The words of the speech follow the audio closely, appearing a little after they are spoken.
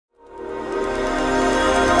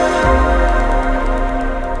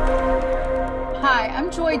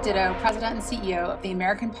Joy Ditto, President and CEO of the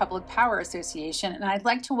American Public Power Association, and I'd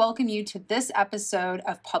like to welcome you to this episode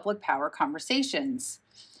of Public Power Conversations.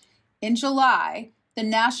 In July, the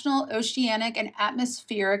National Oceanic and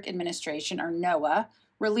Atmospheric Administration, or NOAA,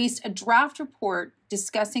 released a draft report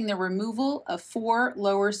discussing the removal of 4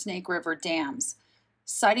 lower Snake River dams,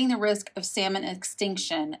 citing the risk of salmon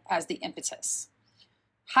extinction as the impetus.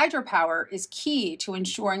 Hydropower is key to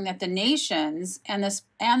ensuring that the nation's and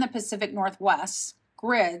the Pacific Northwest's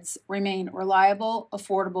grids remain reliable,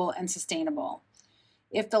 affordable, and sustainable.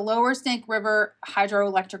 If the lower Snake River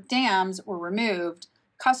hydroelectric dams were removed,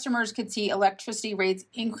 customers could see electricity rates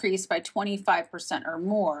increase by 25% or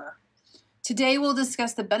more. Today, we'll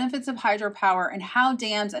discuss the benefits of hydropower and how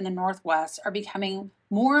dams in the Northwest are becoming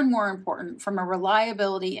more and more important from a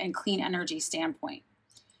reliability and clean energy standpoint.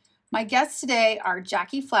 My guests today are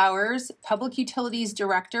Jackie Flowers, Public Utilities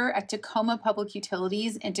Director at Tacoma Public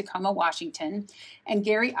Utilities in Tacoma, Washington, and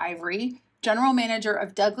Gary Ivory, General Manager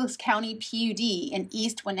of Douglas County PUD in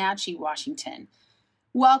East Wenatchee, Washington.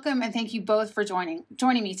 Welcome, and thank you both for joining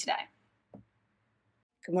me today.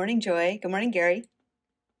 Good morning, Joy. Good morning, Gary.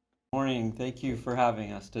 Good morning. Thank you for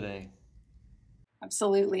having us today.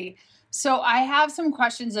 Absolutely. So I have some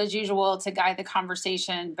questions as usual to guide the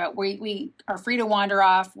conversation, but we are free to wander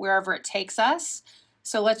off wherever it takes us.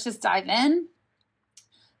 So let's just dive in.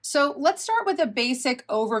 So let's start with a basic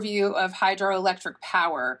overview of hydroelectric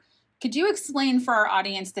power. Could you explain for our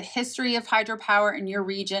audience the history of hydropower in your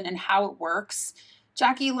region and how it works?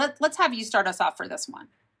 Jackie, let's have you start us off for this one.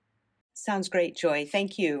 Sounds great, Joy.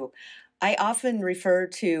 Thank you. I often refer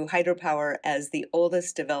to hydropower as the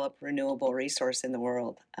oldest developed renewable resource in the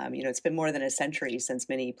world. It's been more than a century since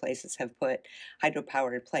many places have put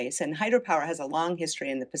hydropower in place. And hydropower has a long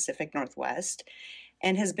history in the Pacific Northwest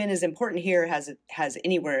and has been as important here as it has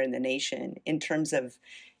anywhere in the nation in terms of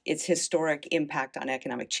its historic impact on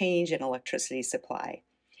economic change and electricity supply.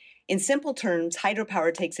 In simple terms,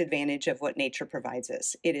 hydropower takes advantage of what nature provides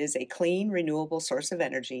us. It is a clean, renewable source of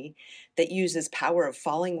energy that uses power of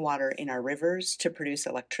falling water in our rivers to produce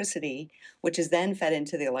electricity, which is then fed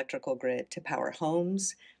into the electrical grid to power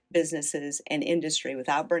homes, businesses, and industry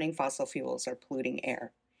without burning fossil fuels or polluting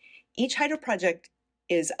air. Each hydro project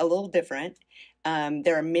is a little different.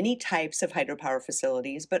 There are many types of hydropower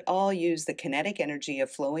facilities, but all use the kinetic energy of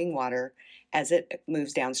flowing water as it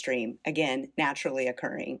moves downstream, again, naturally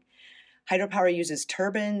occurring. Hydropower uses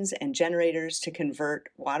turbines and generators to convert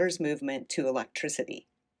water's movement to electricity.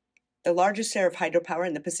 The largest share of hydropower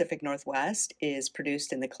in the Pacific Northwest is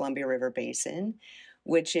produced in the Columbia River Basin,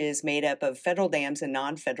 which is made up of federal dams and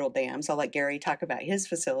non-federal dams. I'll let Gary talk about his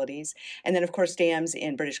facilities. And then, of course, dams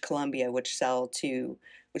in British Columbia, which sell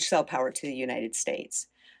power to the United States.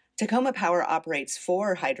 Tacoma Power operates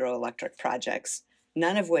 4 hydroelectric projects,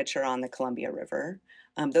 none of which are on the Columbia River.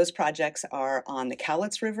 Those projects are on the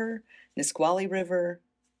Cowlitz River, Nisqually River,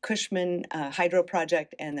 Cushman Hydro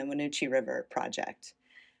Project, and the Wenatchee River Project.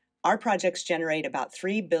 Our projects generate about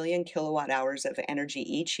 3 billion kilowatt hours of energy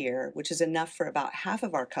each year, which is enough for about half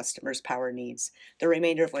of our customers' power needs, the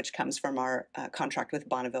remainder of which comes from our contract with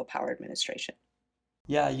Bonneville Power Administration.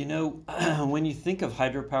 Yeah, when you think of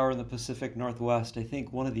hydropower in the Pacific Northwest, I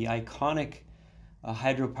think one of the iconic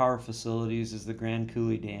hydropower facilities is the Grand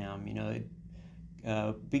Coulee Dam.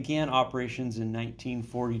 It began operations in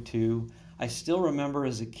 1942. I still remember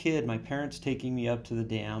as a kid my parents taking me up to the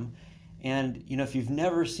dam, and if you've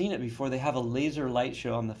never seen it before, they have a laser light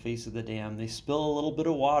show on the face of the dam. They spill a little bit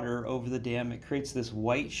of water over the dam. It creates this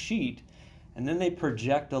white sheet, and then they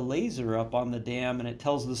project a laser up on the dam, and it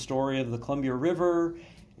tells the story of the Columbia River.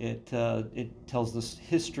 It tells the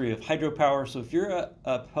history of hydropower. So if you're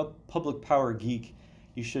a public power geek,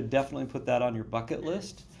 you should definitely put that on your bucket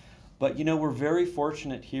list. But we're very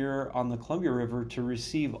fortunate here on the Columbia River to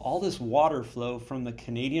receive all this water flow from the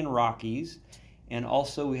Canadian Rockies. And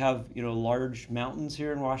also we have large mountains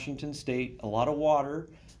here in Washington State, a lot of water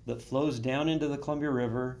that flows down into the Columbia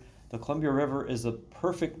River. The Columbia River is a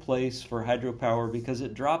perfect place for hydropower because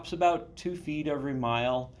it drops about 2 feet every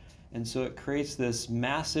mile. And so it creates this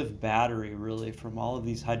massive battery really from all of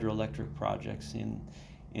these hydroelectric projects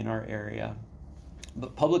in our area.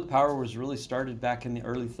 But public power was really started back in the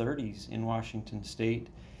early 30s in Washington State.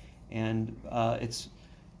 And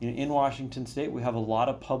in Washington State, we have a lot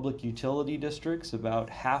of public utility districts. About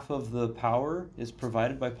half of the power is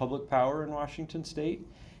provided by public power in Washington State,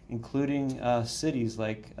 including cities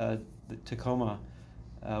like Tacoma,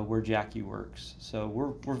 where Jackie works. So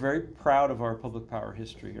we're very proud of our public power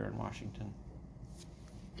history here in Washington.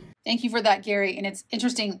 Thank you for that, Gary. And it's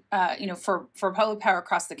interesting, for public power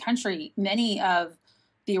across the country, many of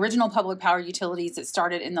the original public power utilities that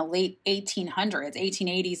started in the late 1800s,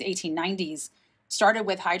 1880s, 1890s, started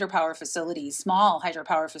with hydropower facilities, small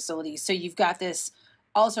hydropower facilities. So you've got this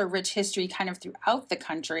also rich history kind of throughout the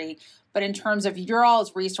country. But in terms of your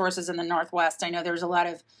all's resources in the Northwest, I know there's a lot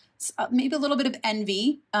of maybe a little bit of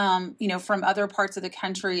envy, from other parts of the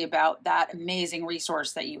country about that amazing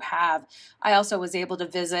resource that you have. I also was able to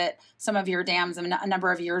visit some of your dams a number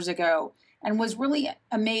of years ago and was really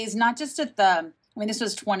amazed, not just at this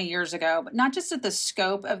was 20 years ago, but not just at the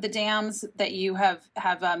scope of the dams that you have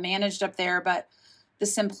managed up there, but the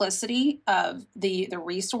simplicity of the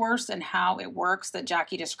resource and how it works that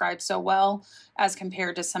Jackie described so well as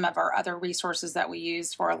compared to some of our other resources that we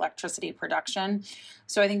use for electricity production.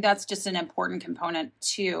 So I think that's just an important component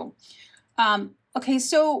too. Okay,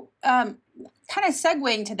 so kind of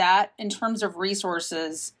segueing to that in terms of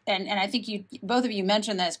resources, and I think both of you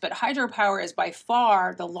mentioned this, but hydropower is by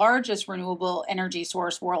far the largest renewable energy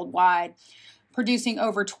source worldwide, producing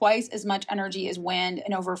over twice as much energy as wind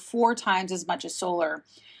and over 4 times as much as solar.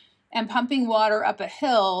 And pumping water up a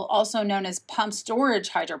hill, also known as pump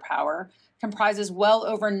storage hydropower, comprises well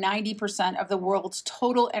over 90% of the world's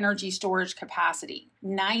total energy storage capacity.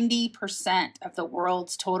 90% of the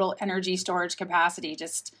world's total energy storage capacity.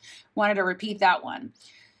 Just wanted to repeat that one.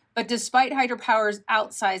 But despite hydropower's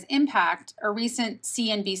outsized impact, a recent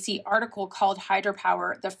CNBC article called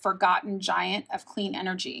hydropower the forgotten giant of clean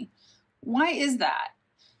energy. Why is that?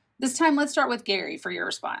 This time, let's start with Gary for your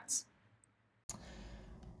response.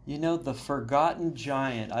 The forgotten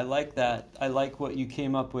giant. I like that. I like what you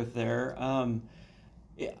came up with there.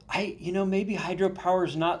 Maybe hydropower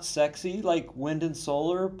is not sexy like wind and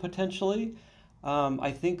solar potentially.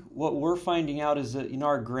 I think what we're finding out is that,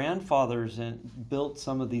 our grandfathers built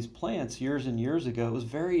some of these plants years and years ago. It was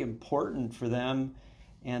very important for them,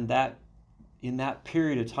 and that in that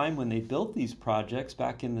period of time when they built these projects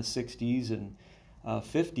back in the 60s and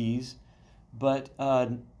 50s. But,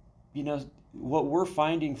 what we're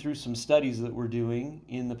finding through some studies that we're doing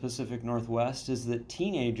in the Pacific Northwest is that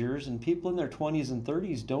teenagers and people in their 20s and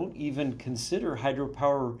 30s don't even consider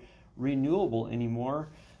hydropower renewable anymore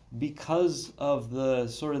because of the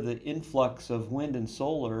sort of the influx of wind and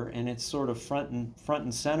solar, and it's sort of front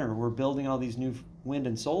and center. We're building all these new wind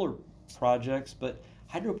and solar projects, but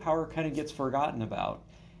hydropower kind of gets forgotten about.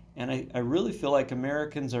 And I really feel like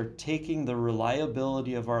Americans are taking the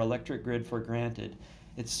reliability of our electric grid for granted.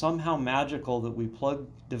 It's somehow magical that we plug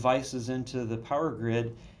devices into the power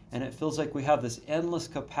grid and it feels like we have this endless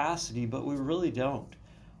capacity, but we really don't.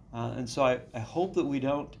 And so I hope that we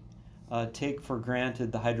don't take for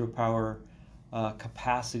granted the hydropower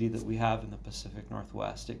capacity that we have in the Pacific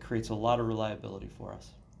Northwest. It creates a lot of reliability for us.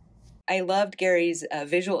 I loved Gary's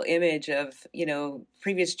visual image of,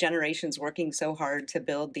 previous generations working so hard to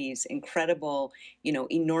build these incredible,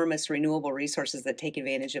 enormous renewable resources that take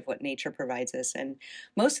advantage of what nature provides us. And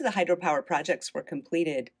most of the hydropower projects were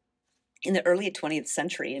completed in the early 20th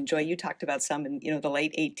century. And Joy, you talked about some in, the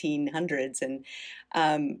late 1800s. And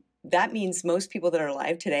that means most people that are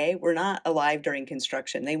alive today were not alive during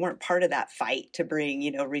construction. They weren't part of that fight to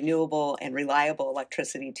bring, renewable and reliable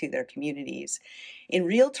electricity to their communities. In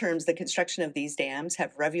real terms, the construction of these dams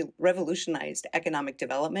have revolutionized economic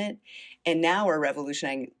development and now are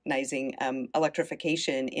revolutionizing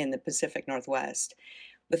electrification in the Pacific Northwest.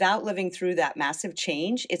 Without living through that massive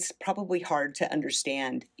change, it's probably hard to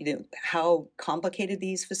understand, how complicated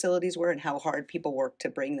these facilities were and how hard people worked to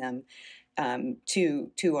bring them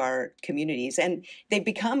to our communities. And they've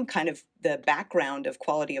become kind of the background of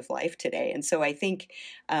quality of life today. And so I think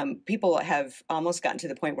people have almost gotten to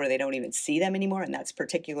the point where they don't even see them anymore. And that's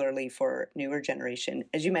particularly for newer generation.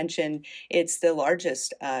 As you mentioned, it's the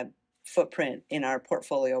largest footprint in our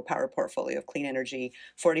power portfolio of clean energy.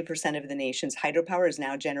 40% of the nation's hydropower is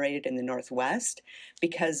now generated in the Northwest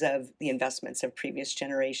because of the investments of previous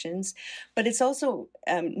generations. But it's also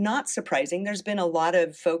not surprising. There's been a lot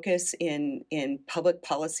of focus in public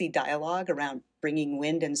policy dialogue around bringing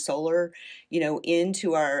wind and solar,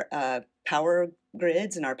 into our power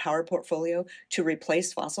grids and our power portfolio to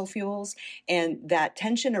replace fossil fuels. And that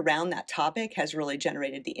tension around that topic has really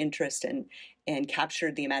generated the interest and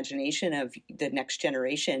captured the imagination of the next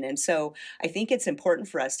generation. And so I think it's important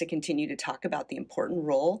for us to continue to talk about the important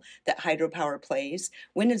role that hydropower plays.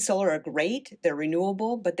 Wind and solar are great, they're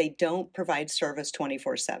renewable, but they don't provide service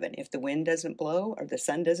 24/7. If the wind doesn't blow or the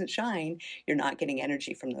sun doesn't shine, you're not getting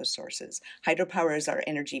energy from those sources. Hydropower is our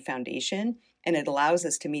energy foundation, and it allows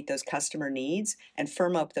us to meet those customer needs and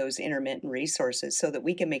firm up those intermittent resources so that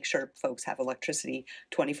we can make sure folks have electricity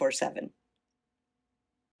 24/7.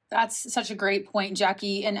 That's such a great point,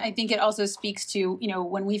 Jackie. And I think it also speaks to,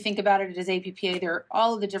 when we think about it as APPA, there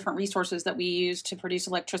all of the different resources that we use to produce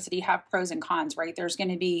electricity have pros and cons, right? There's going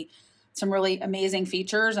to be some really amazing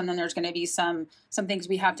features, and then there's going to be some things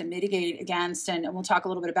we have to mitigate against, and we'll talk a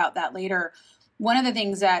little bit about that later. One of the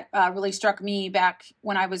things that really struck me back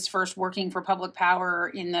when I was first working for Public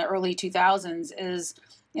Power in the early 2000s is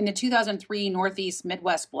in the 2003 Northeast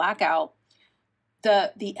Midwest blackout.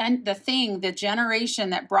 The generation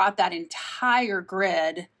that brought that entire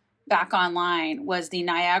grid back online was the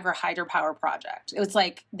Niagara Hydropower project. It was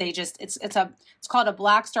like it's called a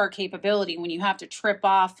black start capability, when you have to trip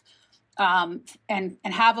off and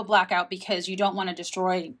have a blackout because you don't want to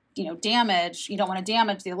destroy, damage. You don't want to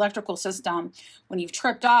damage the electrical system. When you've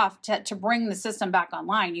tripped off, to bring the system back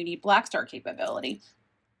online, you need black start capability.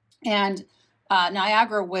 And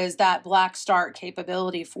Niagara was that black start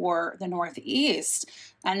capability for the Northeast.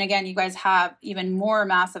 And again, you guys have even more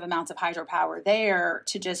massive amounts of hydropower there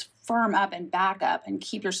to just firm up and back up and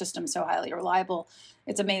keep your system so highly reliable.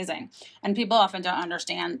 It's amazing. And people often don't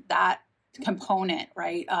understand that component,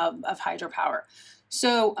 right, of hydropower.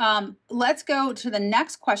 So let's go to the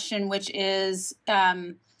next question, which is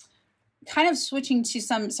kind of switching to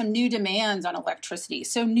some new demands on electricity.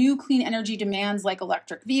 So new clean energy demands like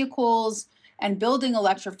electric vehicles and building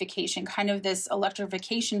electrification, kind of this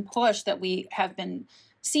electrification push that we have been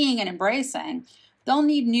seeing and embracing. They'll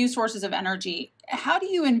need new sources of energy. How do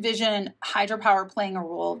you envision hydropower playing a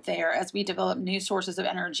role there as we develop new sources of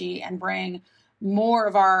energy and bring more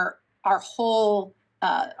of our whole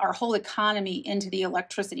economy into the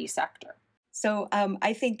electricity sector? So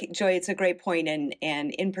I think, Joy, it's a great point,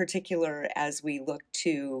 and in particular, as we look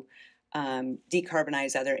to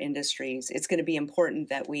decarbonize other industries, it's going to be important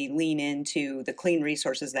that we lean into the clean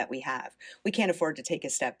resources that we have. We can't afford to take a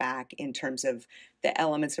step back in terms of the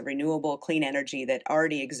elements of renewable clean energy that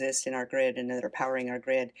already exist in our grid and that are powering our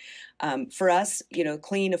grid. For us,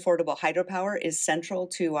 clean, affordable hydropower is central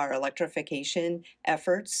to our electrification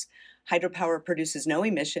efforts. Hydropower produces no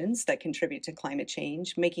emissions that contribute to climate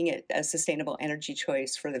change, making it a sustainable energy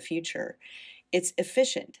choice for the future. It's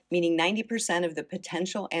efficient, meaning 90% of the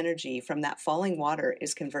potential energy from that falling water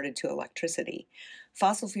is converted to electricity.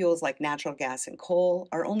 Fossil fuels like natural gas and coal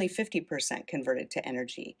are only 50% converted to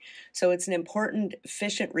energy. So it's an important,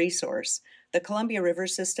 efficient resource. The Columbia River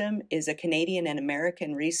system is a Canadian and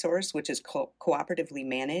American resource which is cooperatively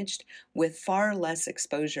managed with far less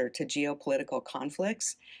exposure to geopolitical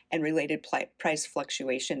conflicts and related price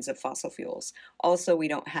fluctuations of fossil fuels. Also, we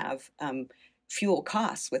don't have fuel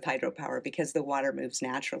costs with hydropower because the water moves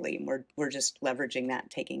naturally, and we're just leveraging that,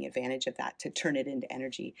 taking advantage of that to turn it into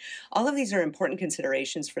energy. All of these are important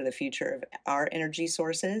considerations for the future of our energy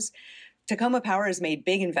sources. Tacoma Power has made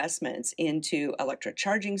big investments into electric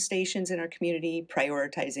charging stations in our community,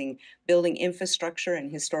 prioritizing building infrastructure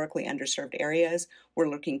in historically underserved areas. We're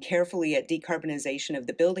looking carefully at decarbonization of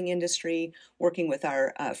the building industry, working with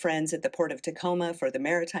our friends at the Port of Tacoma for the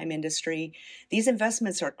maritime industry. These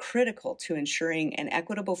investments are critical to ensuring an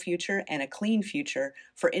equitable future and a clean future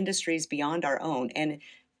for industries beyond our own. And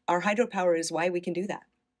our hydropower is why we can do that.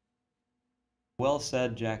 Well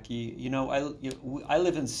said, Jackie. I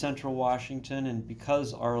live in central Washington, and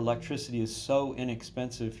because our electricity is so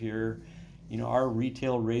inexpensive here, our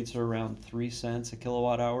retail rates are around 3 cents a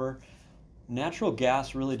kilowatt hour. Natural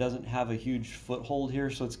gas really doesn't have a huge foothold here,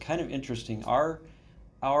 so it's kind of interesting. Our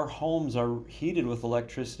homes are heated with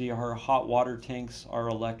electricity. Our hot water tanks are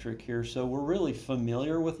electric here, so we're really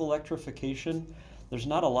familiar with electrification. There's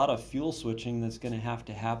not a lot of fuel switching that's going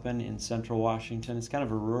to happen in central Washington. It's kind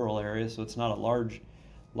of a rural area, so it's not a large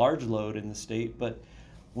load in the state. But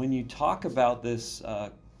when you talk about this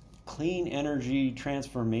Clean Energy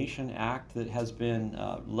Transformation Act that has been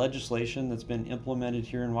legislation that's been implemented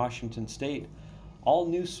here in Washington state, all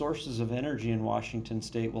new sources of energy in Washington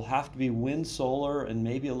state will have to be wind, solar, and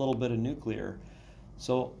maybe a little bit of nuclear.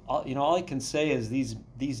 So all I can say is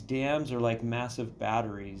these dams are like massive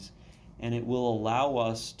batteries, and it will allow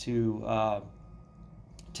us to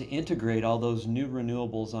integrate all those new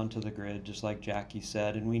renewables onto the grid, just like Jackie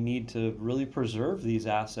said. And we need to really preserve these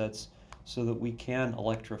assets so that we can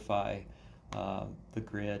electrify the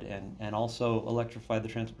grid and also electrify the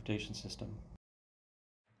transportation system.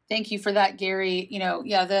 Thank you for that, Gary.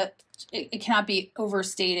 It cannot be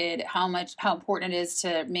overstated how important it is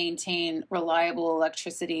to maintain reliable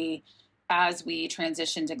electricity as we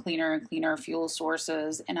transition to cleaner and cleaner fuel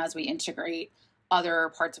sources, and as we integrate other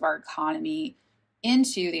parts of our economy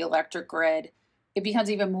into the electric grid. It becomes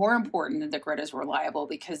even more important that the grid is reliable,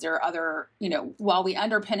 because there are other, while we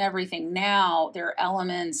underpin everything now, there are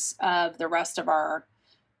elements of the rest of our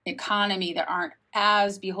economy that aren't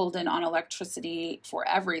as beholden on electricity for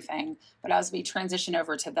everything. But as we transition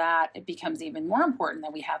over to that, it becomes even more important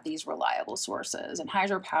that we have these reliable sources. And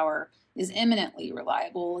hydropower is eminently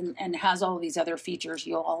reliable and has all of these other features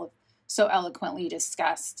you all have so eloquently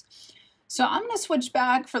discussed. So I'm going to switch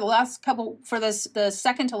back for the last couple, for this, the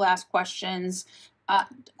second to last question.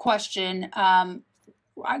 I'm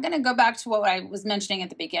going to go back to what I was mentioning at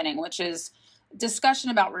the beginning, which is discussion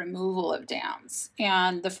about removal of dams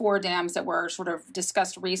and the 4 dams that were sort of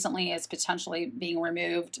discussed recently as potentially being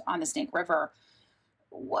removed on the Snake River.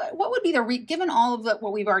 What would be given all of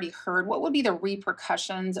what we've already heard, what would be the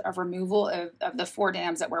repercussions of removal of the 4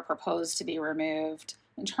 dams that were proposed to be removed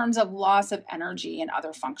in terms of loss of energy and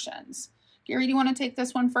other functions? Gary, do you want to take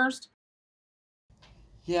this one first?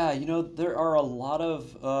 Yeah, there are a lot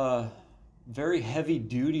of very heavy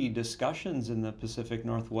duty discussions in the Pacific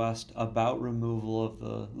Northwest about removal of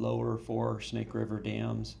the lower 4 Snake River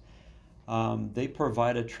dams. They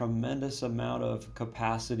provide a tremendous amount of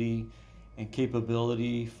capacity and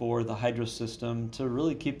capability for the hydro system to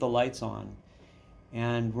really keep the lights on.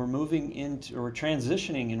 And we're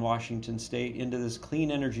transitioning in Washington State into this clean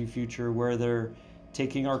energy future where they're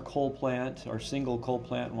taking our single coal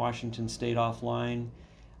plant in Washington State offline.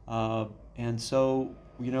 And so,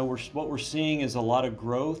 what we're seeing is a lot of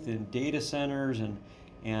growth in data centers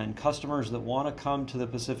and customers that want to come to the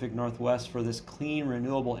Pacific Northwest for this clean,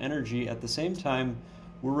 renewable energy. At the same time,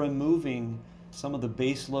 we're removing some of the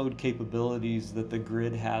base load capabilities that the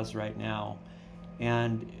grid has right now.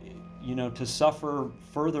 And, to suffer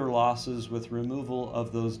further losses with removal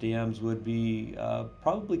of those dams would be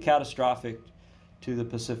probably catastrophic to the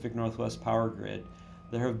Pacific Northwest power grid.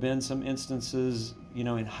 There have been some instances,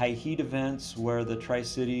 in high heat events where the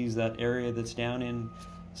Tri-Cities, that area that's down in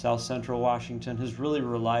South Central Washington, has really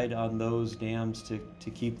relied on those dams to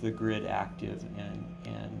keep the grid active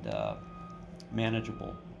and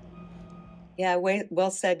manageable. Yeah,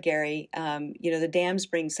 well said, Gary. The dams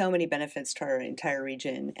bring so many benefits to our entire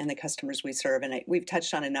region and the customers we serve. And we've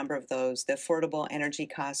touched on a number of those: the affordable energy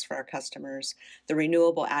costs for our customers, the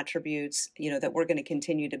renewable attributes, that we're going to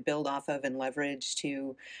continue to build off of and leverage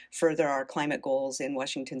to further our climate goals in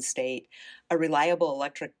Washington State, a reliable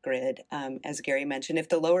electric grid. As Gary mentioned, if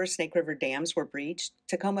the lower Snake River dams were breached,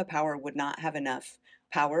 Tacoma Power would not have enough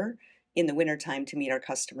power in the wintertime to meet our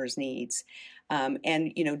customers' needs.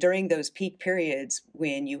 And during those peak periods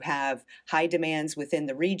when you have high demands within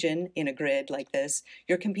the region in a grid like this,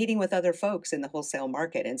 you're competing with other folks in the wholesale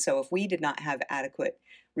market. And so if we did not have adequate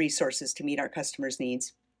resources to meet our customers'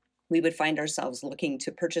 needs, we would find ourselves looking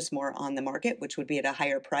to purchase more on the market, which would be at a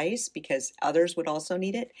higher price because others would also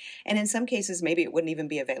need it. And in some cases, maybe it wouldn't even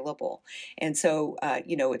be available. And so,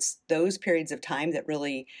 it's those periods of time that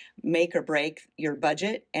really make or break your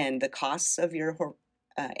budget and the costs of your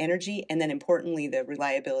energy, and then importantly, the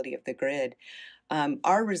reliability of the grid.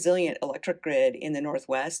 Our resilient electric grid in the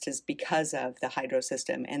Northwest is because of the hydro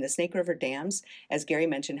system, and the Snake River dams, as Gary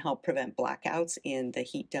mentioned, help prevent blackouts in the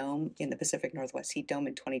heat dome, in the Pacific Northwest heat dome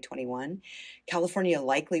in 2021. California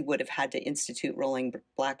likely would have had to institute rolling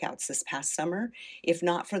blackouts this past summer if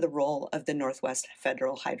not for the role of the Northwest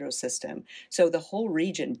Federal Hydro System. So the whole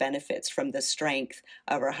region benefits from the strength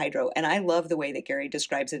of our hydro. And I love the way that Gary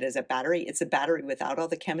describes it as a battery. It's a battery without all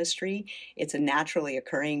the chemistry. It's a naturally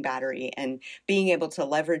occurring battery, and being able to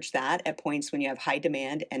leverage that at points when you have high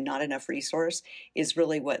demand and not enough resource is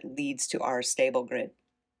really what leads to our stable grid.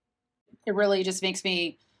 It really just makes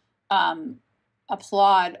me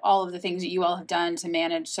applaud all of the things that you all have done to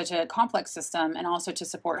manage such a complex system and also to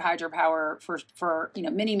support hydropower for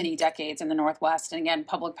many decades in the Northwest. And again,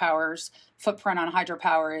 Public Power's footprint on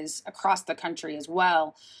hydropower is across the country as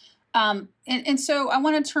well. And so I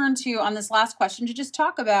want to turn to, on this last question, to just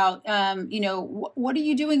talk about, what are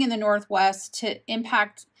you doing in the Northwest to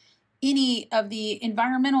impact any of the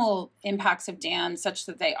environmental impacts of dams such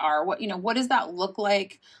that they are? What does that look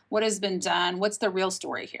like? What has been done? What's the real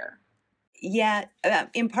story here? Yeah,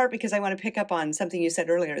 in part because I want to pick up on something you said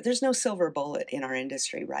earlier. There's no silver bullet in our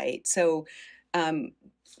industry, right? So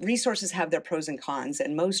resources have their pros and cons,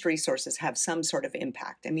 and most resources have some sort of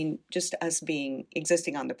impact. I mean, just us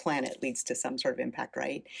existing on the planet leads to some sort of impact,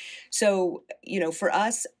 right? So, for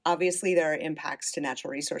us, obviously there are impacts to natural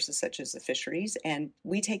resources such as the fisheries, and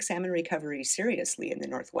we take salmon recovery seriously in the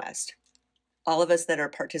Northwest. All of us that are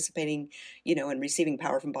participating, and receiving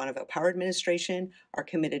power from Bonneville Power Administration are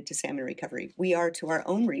committed to salmon recovery. We are to our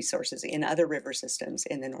own resources in other river systems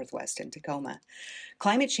in the Northwest and Tacoma.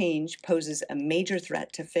 Climate change poses a major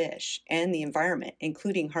threat to fish and the environment,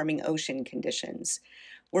 including harming ocean conditions.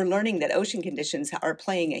 We're learning that ocean conditions are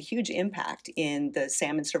playing a huge impact in the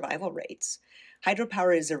salmon survival rates.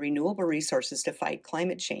 Hydropower is a renewable resources to fight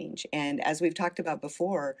climate change. And as we've talked about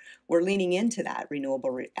before, we're leaning into that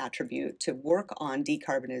renewable attribute to work on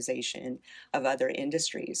decarbonization of other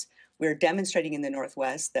industries. We're demonstrating in the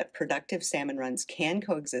Northwest that productive salmon runs can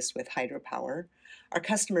coexist with hydropower. Our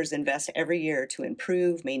customers invest every year to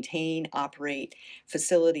improve, maintain, operate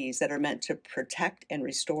facilities that are meant to protect and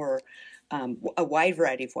restore a wide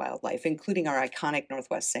variety of wildlife, including our iconic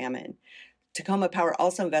Northwest salmon. Tacoma Power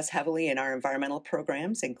also invests heavily in our environmental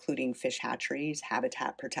programs, including fish hatcheries,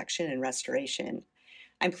 habitat protection, and restoration.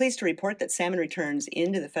 I'm pleased to report that salmon returns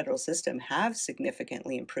into the federal system have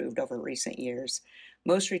significantly improved over recent years.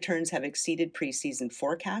 Most returns have exceeded preseason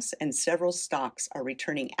forecasts, and several stocks are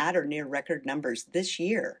returning at or near record numbers this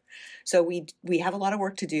year. So we have a lot of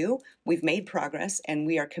work to do. We've made progress, and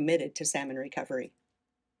we are committed to salmon recovery.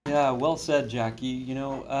 Yeah, well said, Jackie.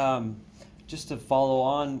 Just to follow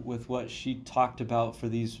on with what she talked about for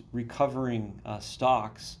these recovering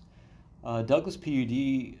stocks, Douglas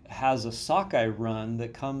PUD has a sockeye run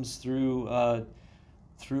that comes through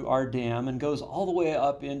our dam and goes all the way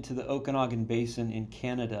up into the Okanagan Basin in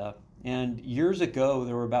Canada. And years ago,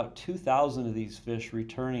 there were about 2,000 of these fish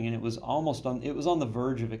returning, and it was on the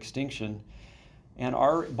verge of extinction. And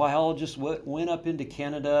our biologists went up into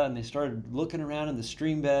Canada and they started looking around in the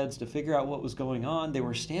stream beds to figure out what was going on. They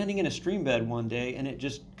were standing in a stream bed one day and it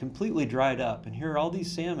just completely dried up. And here are all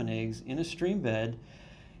these salmon eggs in a stream bed.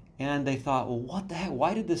 And they thought, well, what the heck?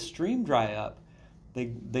 Why did this stream dry up?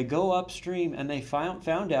 They go upstream and they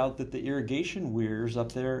found out that the irrigation weirs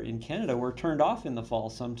up there in Canada were turned off in the fall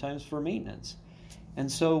sometimes for maintenance.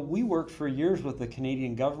 And so we worked for years with the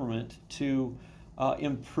Canadian government to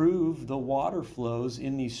improve the water flows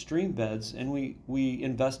in these stream beds, and we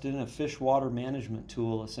invested in a fish water management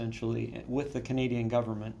tool essentially with the Canadian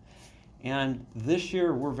government. And this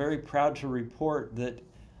year we're very proud to report that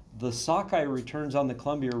the sockeye returns on the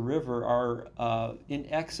Columbia River are in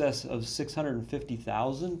excess of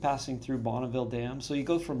 650,000 passing through Bonneville Dam. So you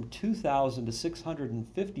go from 2,000 to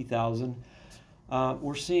 650,000.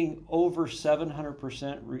 We're seeing over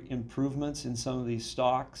 700% improvements in some of these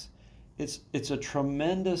stocks. It's a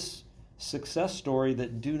tremendous success story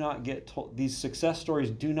that do not get told. These success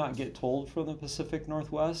stories do not get told from the Pacific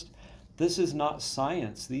Northwest. This is not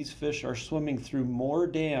science. These fish are swimming through more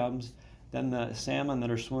dams than the salmon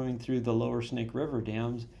that are swimming through the lower Snake River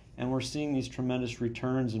dams, and we're seeing these tremendous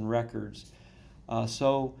returns and records.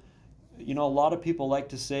 So, a lot of people like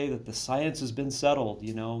to say that the science has been settled.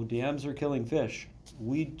 Dams are killing fish.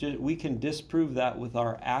 We can disprove that with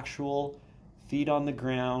our actual feet on the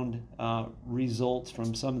ground results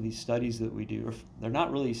from some of these studies that we do. They're not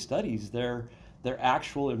really studies, they're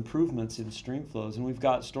actual improvements in stream flows. And we've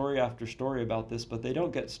got story after story about this, but they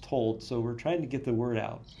don't get told. So we're trying to get the word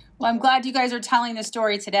out. Well, I'm glad you guys are telling the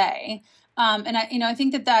story today. And I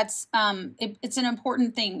think that's it's an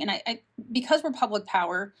important thing. And I because we're public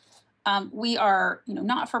power, we are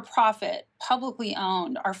not for profit, publicly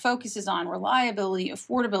owned. Our focus is on reliability,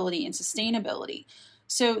 affordability, and sustainability.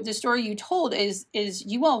 So the story you told is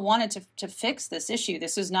you all wanted to fix this issue.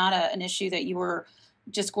 This was not an issue that you were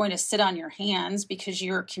just going to sit on your hands because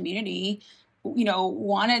your community,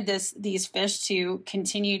 wanted these fish to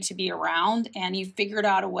continue to be around, and you figured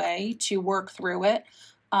out a way to work through it,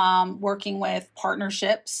 working with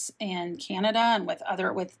partnerships in Canada and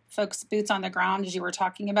with folks boots on the ground, as you were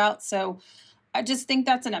talking about. So I just think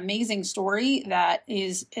that's an amazing story that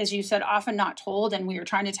is, as you said, often not told, and we are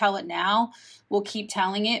trying to tell it now. We'll keep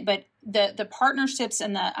telling it, but the partnerships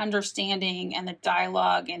and the understanding and the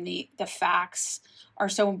dialogue and the facts are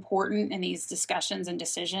so important in these discussions and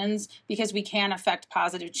decisions, because we can affect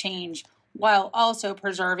positive change while also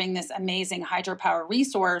preserving this amazing hydropower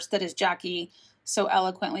resource that, as Jackie so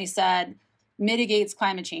eloquently said, mitigates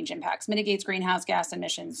climate change impacts, mitigates greenhouse gas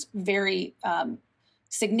emissions very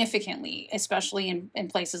significantly, especially in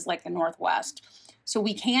places like the Northwest. So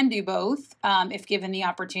we can do both if given the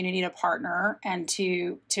opportunity to partner and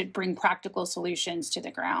to bring practical solutions to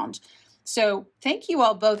the ground. So thank you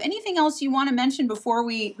all both. Anything else you want to mention before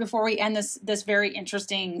we end this very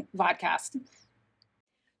interesting podcast?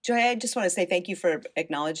 Joy, I just want to say thank you for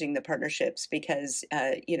acknowledging the partnerships, because,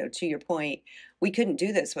 to your point, we couldn't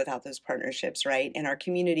do this without those partnerships, right? And our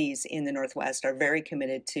communities in the Northwest are very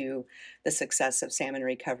committed to the success of salmon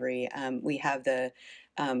recovery. We have the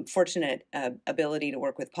fortunate ability to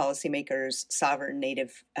work with policymakers, sovereign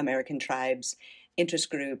Native American tribes, interest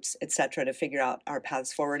groups, et cetera, to figure out our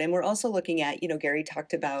paths forward. And we're also looking at, Gary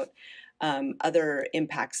talked about other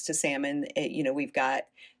impacts to salmon. We've got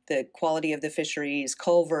the quality of the fisheries,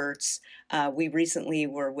 culverts. We recently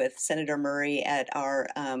were with Senator Murray at our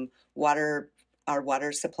water our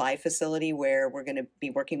water supply facility, where we're going to be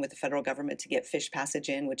working with the federal government to get fish passage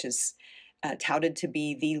in, which is touted to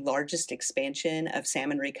be the largest expansion of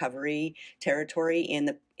salmon recovery territory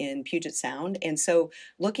in Puget Sound. And so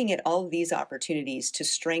looking at all of these opportunities to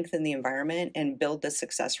strengthen the environment and build the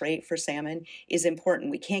success rate for salmon is important.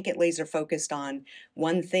 We can't get laser focused on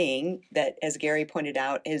one thing that, as Gary pointed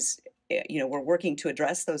out, is we're working to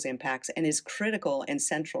address those impacts and is critical and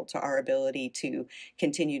central to our ability to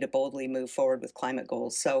continue to boldly move forward with climate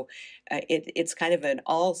goals. So it's kind of an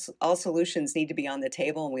all solutions need to be on the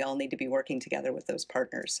table, and we all need to be working together with those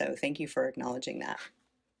partners. So thank you for acknowledging that.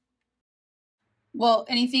 Well,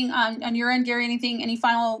 anything on your end, Gary? Any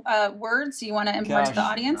final words you want to impart to the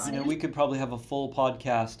audience? We could probably have a full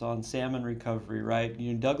podcast on salmon recovery,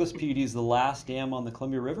 right? Douglas PUD is the last dam on the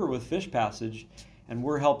Columbia River with fish passage, and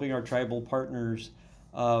we're helping our tribal partners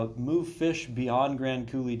move fish beyond Grand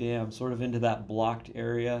Coulee Dam, sort of into that blocked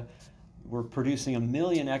area. We're producing 1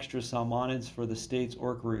 million extra salmonids for the state's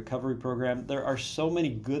orca recovery program. There are so many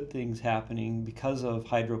good things happening because of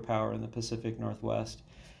hydropower in the Pacific Northwest.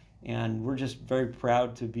 And we're just very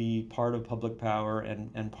proud to be part of public power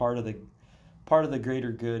and part of the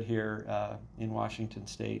greater good here in Washington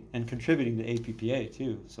State, and contributing to APPA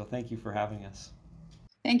too. So thank you for having us.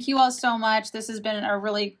 Thank you all so much. This has been a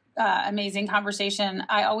really amazing conversation.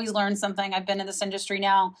 I always learn something. I've been in this industry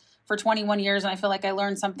now for 21 years, and I feel like I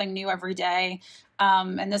learn something new every day.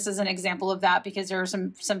 And this is an example of that, because there are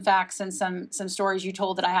some facts and some stories you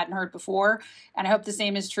told that I hadn't heard before. And I hope the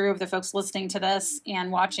same is true of the folks listening to this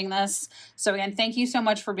and watching this. So again, thank you so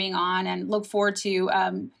much for being on, and look forward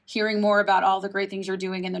to hearing more about all the great things you're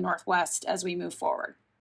doing in the Northwest as we move forward.